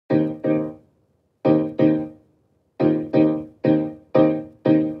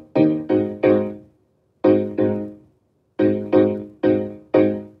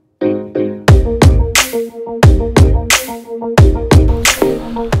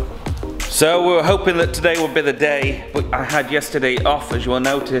So we were hoping that today would be the day, but I had yesterday off, as you will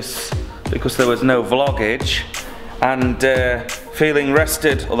notice, because there was no vloggage, and feeling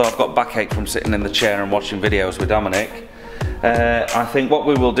rested, although I've got backache from sitting in the chair and watching videos with Dominic. I think what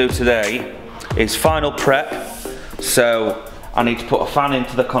we will do today is final prep. So I need to put a fan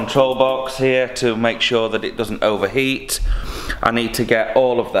into the control box here to make sure that it doesn't overheat. I need to get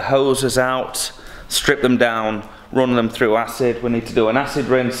all of the hoses out, strip them down, run them through acid. We need to do an acid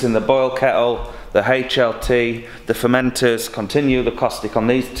rinse in the boil kettle, the HLT, the fermenters, continue the caustic on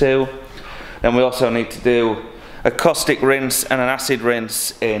these two. Then we also need to do a caustic rinse and an acid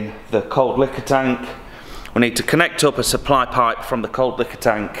rinse in the cold liquor tank. We need to connect up a supply pipe from the cold liquor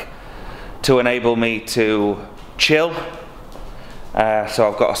tank to enable me to chill.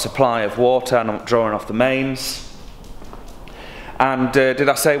 So I've got a supply of water and I'm drawing off the mains. And did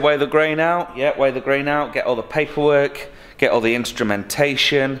I say weigh the grain out? Yeah, weigh the grain out, get all the paperwork, get all the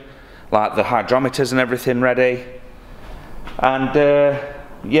instrumentation, like the hydrometers and everything ready. And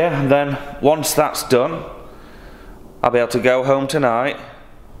yeah, and then once that's done, I'll be able to go home tonight,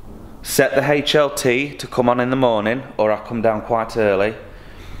 set the HLT to come on in the morning, or I'll come down quite early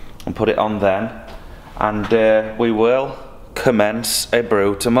and put it on then, and we will commence a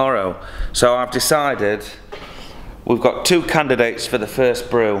brew tomorrow. So I've decided we've got two candidates for the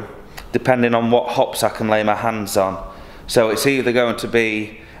first brew, depending on what hops I can lay my hands on. So it's either going to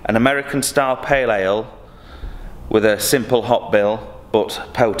be an American style pale ale with a simple hop bill, but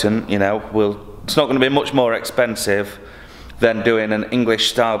potent, you know. It's not going to be much more expensive than doing an English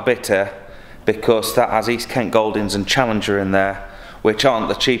style bitter, because that has East Kent Goldings and Challenger in there, which aren't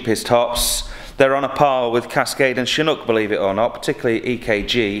the cheapest hops. They're on a par with Cascade and Chinook, believe it or not, particularly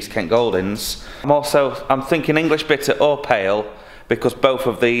EKG, East Kent Goldings. I'm thinking English bitter or pale, because both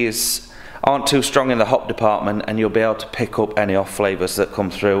of these aren't too strong in the hop department, and you'll be able to pick up any off flavours that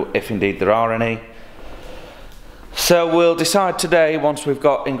come through, if indeed there are any. So we'll decide today once we've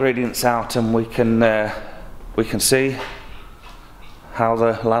got ingredients out, and we can see how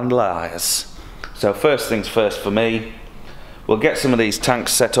the land lies. So first things first for me, we'll get some of these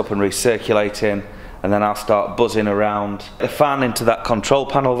tanks set up and recirculating, and then I'll start buzzing around the fan into that control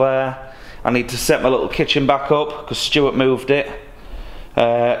panel there. I need to set my little kitchen back up because Stuart moved it,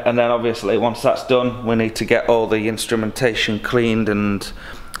 and then obviously once that's done, we need to get all the instrumentation cleaned and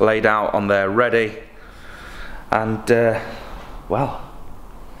laid out on there ready. And well,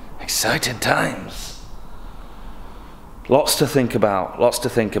 exciting times. Lots to think about, lots to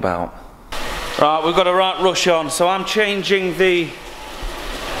think about. Right, we've got a right rush on, so I'm changing the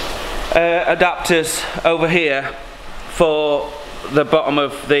adapters over here for the bottom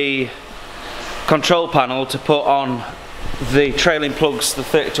of the control panel to put on the trailing plugs, the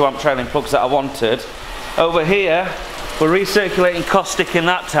 32 amp trailing plugs that I wanted. Over here, we're recirculating caustic in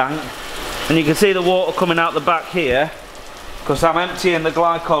that tank, and you can see the water coming out the back here, because I'm emptying the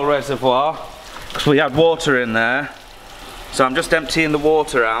glycol reservoir, because we had water in there. So I'm just emptying the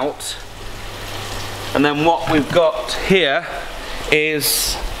water out. And then what we've got here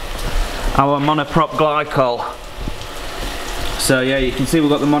is our monoprop glycol. So yeah, you can see we've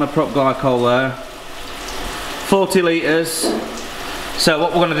got the monoprop glycol there. 40 litres. So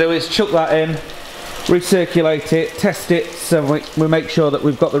what we're going to do is chuck that in, recirculate it, test it, so we make sure that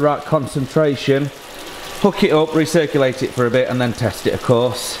we've got the right concentration. Hook it up, recirculate it for a bit, and then test it, of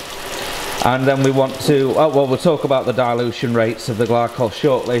course. And then we want to, oh well, we'll talk about the dilution rates of the glycol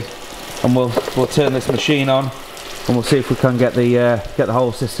shortly. And we'll turn this machine on, and we'll see if we can get the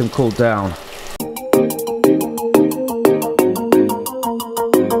whole system cooled down.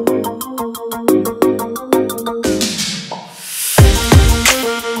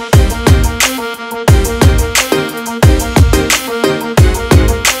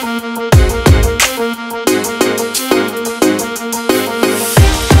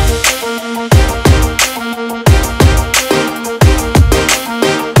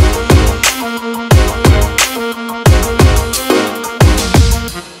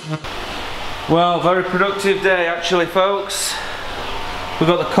 Well, very productive day actually, folks. We've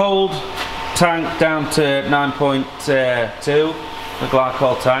got the cold tank down to 9.2, the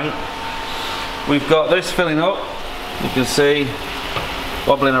glycol tank. We've got this filling up, you can see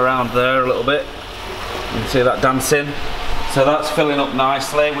wobbling around there a little bit. You can see that dancing. So that's filling up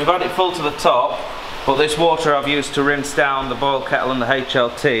nicely. We've had it full to the top, but this water I've used to rinse down the boil kettle and the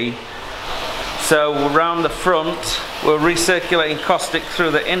HLT. So around the front, we're recirculating caustic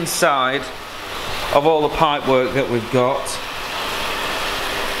through the inside of all the pipe work that we've got,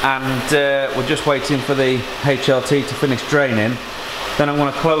 and we're just waiting for the HLT to finish draining. Then I'm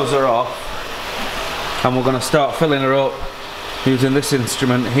going to close her off, and we're going to start filling her up using this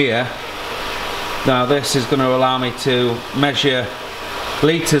instrument here, Now this is going to allow me to measure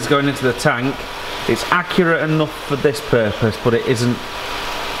litres going into the tank. It's accurate enough for this purpose, but it isn't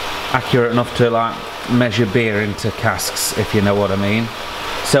accurate enough to like measure beer into casks, if you know what I mean.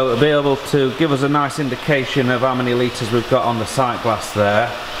 So it'll be able to give us a nice indication of how many litres we've got on the sight glass there.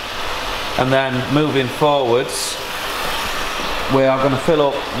 And then moving forwards, we are going to fill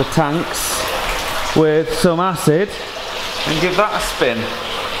up the tanks with some acid and give that a spin.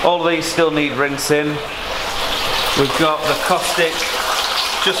 All of these still need rinsing. We've got the caustic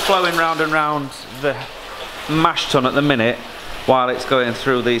just flowing round and round the mash tun at the minute while it's going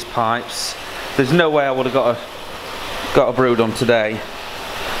through these pipes. There's no way I would have got a brew done today.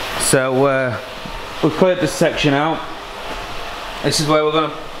 So we've cleared this section out. This is where we're going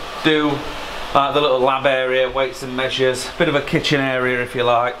to do the little lab area, weights and measures, a bit of a kitchen area if you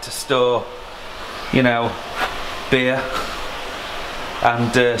like, to store, you know, beer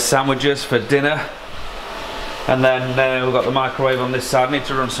and sandwiches for dinner. And then we've got the microwave on this side. I need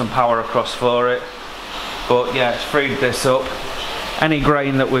to run some power across for it, but yeah, it's freed this up. Any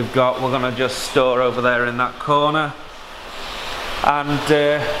grain that we've got we're going to just store over there in that corner, and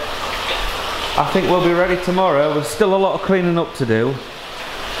I think we'll be ready tomorrow. There's still a lot of cleaning up to do.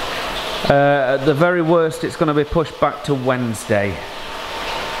 At the very worst it's going to be pushed back to Wednesday,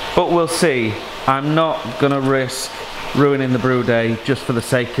 but we'll see. I'm not going to risk ruining the brew day just for the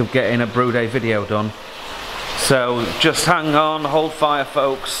sake of getting a brew day video done. So just hang on, hold fire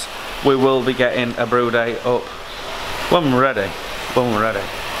folks. We will be getting a brew day up when we're ready. When we're ready.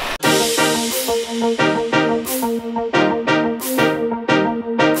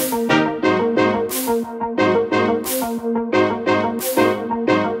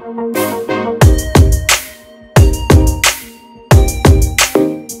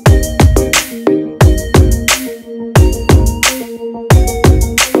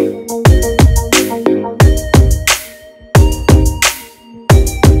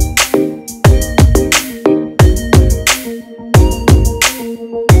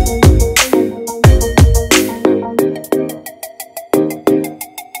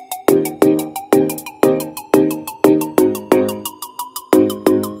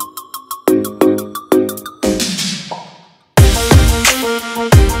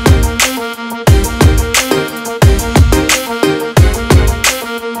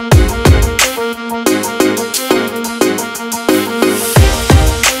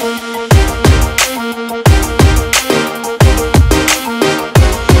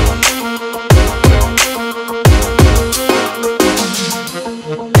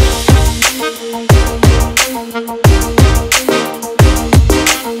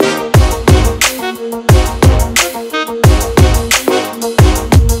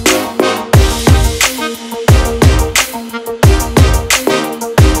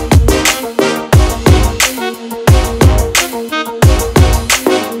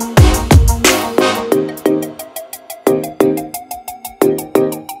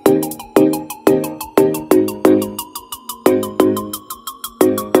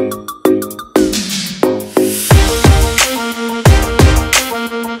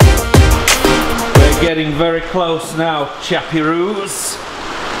 Getting very close now, chappiroos.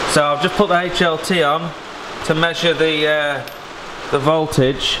 So I've just put the HLT on to measure the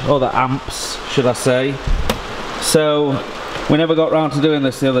voltage, or the amps should I say. So we never got round to doing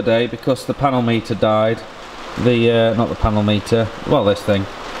this the other day because the panel meter died. Not the panel meter, well this thing,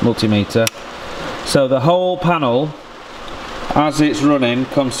 multimeter. So the whole panel, as it's running,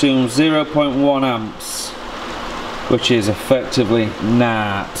 consumes 0.1 amps, which is effectively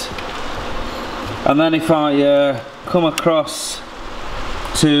nat. And then if I come across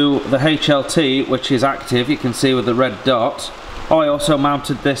to the HLT, which is active, you can see with the red dot. Oh, I also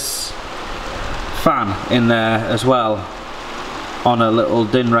mounted this fan in there as well on a little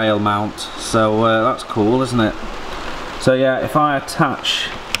DIN rail mount, so that's cool, isn't it? So yeah, if I attach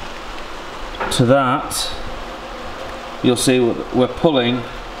to that, you'll see we're pulling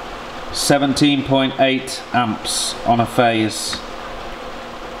 17.8 amps on a phase.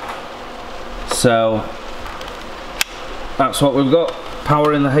 So that's what we've got,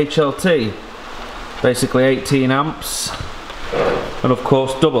 power in the HLT, basically 18 amps, and of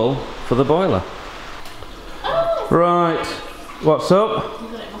course double for the boiler. Oh. Right, what's up? You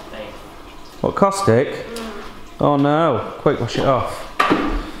got it in my face. What, caustic? Oh no, quick, wash it off.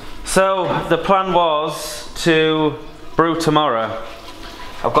 So the plan was to brew tomorrow.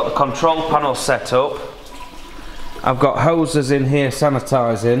 I've got the control panel set up, I've got hoses in here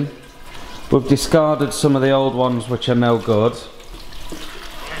sanitising. We've discarded some of the old ones which are no good,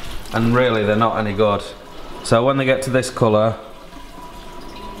 and really they're not any good. So when they get to this colour,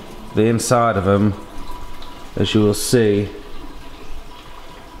 the inside of them, as you will see,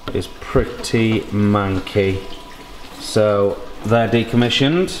 is pretty manky. So they're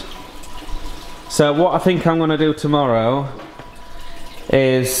decommissioned. So what I think I'm going to do tomorrow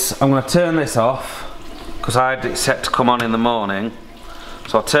is I'm going to turn this off, because I had it set to come on in the morning.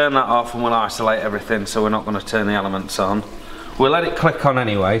 So I'll turn that off and we'll isolate everything, so we're not going to turn the elements on. We'll let it click on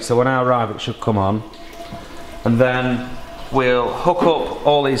anyway, so when I arrive it should come on. And then we'll hook up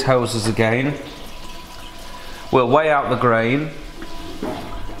all these hoses again. We'll weigh out the grain,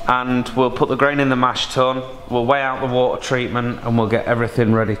 and we'll put the grain in the mash tun. We'll weigh out the water treatment, and we'll get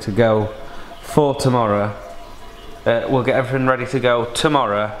everything ready to go for tomorrow. We'll get everything ready to go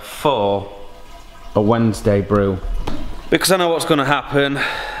tomorrow for a Wednesday brew. Because I know what's going to happen,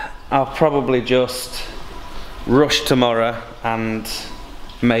 I'll probably just rush tomorrow and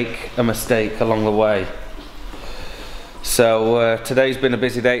make a mistake along the way. So today's been a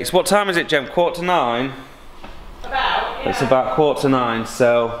busy day. What time is it, Jem? 9:15? About, yeah. It's about 9:15,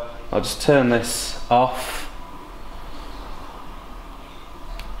 so I'll just turn this off.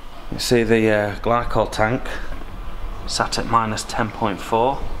 You see the glycol tank sat at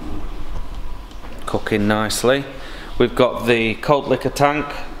 -10.4, cooking nicely. We've got the cold liquor tank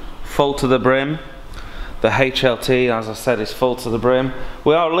full to the brim. The HLT, as I said, is full to the brim.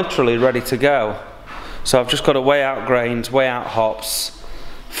 We are literally ready to go. So I've just got to weigh out grains, weigh out hops,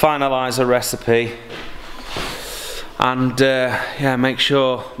 finalise a recipe, and yeah, make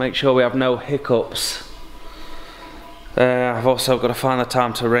sure we have no hiccups. I've also got to find the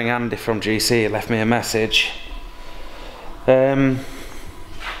time to ring Andy from GC. He left me a message. Well,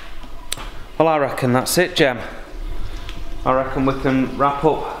 I reckon that's it, Jem. I reckon we can wrap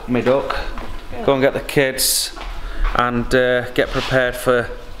up, me duck, go and get the kids, and get prepared for,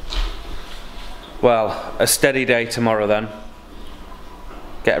 well, a steady day tomorrow then.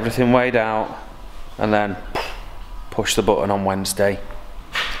 Get everything weighed out, and then push the button on Wednesday.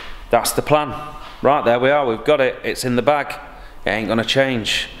 That's the plan. Right, there we are, we've got it, it's in the bag. It ain't gonna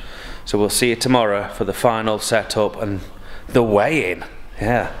change. So we'll see you tomorrow for the final setup and the weigh-in.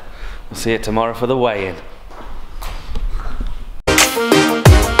 Yeah, we'll see you tomorrow for the weigh-in.